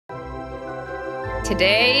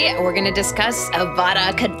Today, we're going to discuss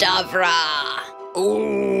Avada Kedavra.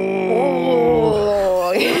 Ooh.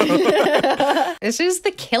 This is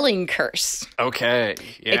the killing curse. Okay.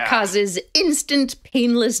 Yeah. It causes instant,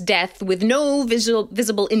 painless death with no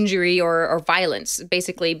visible injury or violence.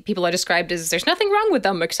 Basically, people are described as there's nothing wrong with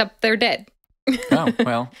them except they're dead. Oh,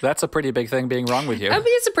 well, that's a pretty big thing being wrong with you. I mean,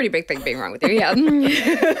 it's a pretty big thing being wrong with you, yeah.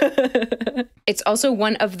 It's also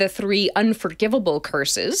one of the 3 unforgivable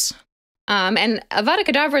curses. And Avada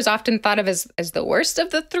Kedavra is often thought of as the worst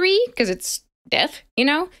of the 3 because it's death,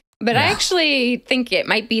 But I actually think it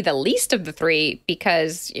might be the least of the 3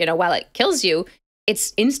 because, while it kills you,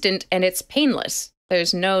 it's instant and it's painless.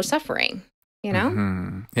 There's no suffering,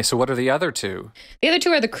 Mm-hmm. Yeah, so what are the other 2? The other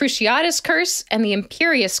 2 are the Cruciatus curse and the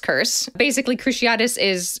Imperious curse. Basically, Cruciatus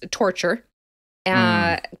is torture,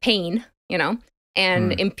 pain,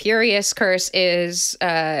 And Imperious curse is,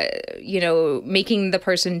 making the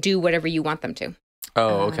person do whatever you want them to.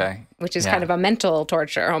 Oh, okay. Which is kind of a mental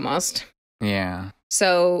torture almost. Yeah.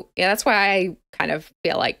 So, that's why I kind of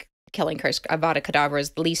feel like killing curse Avada Kedavra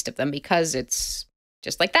is the least of them because it's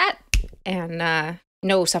just like that and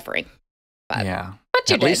no suffering. But, yeah. But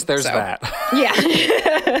you're at dead, least there's that. Yeah,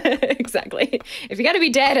 exactly. If you got to be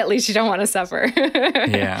dead, at least you don't want to suffer.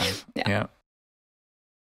 Yeah.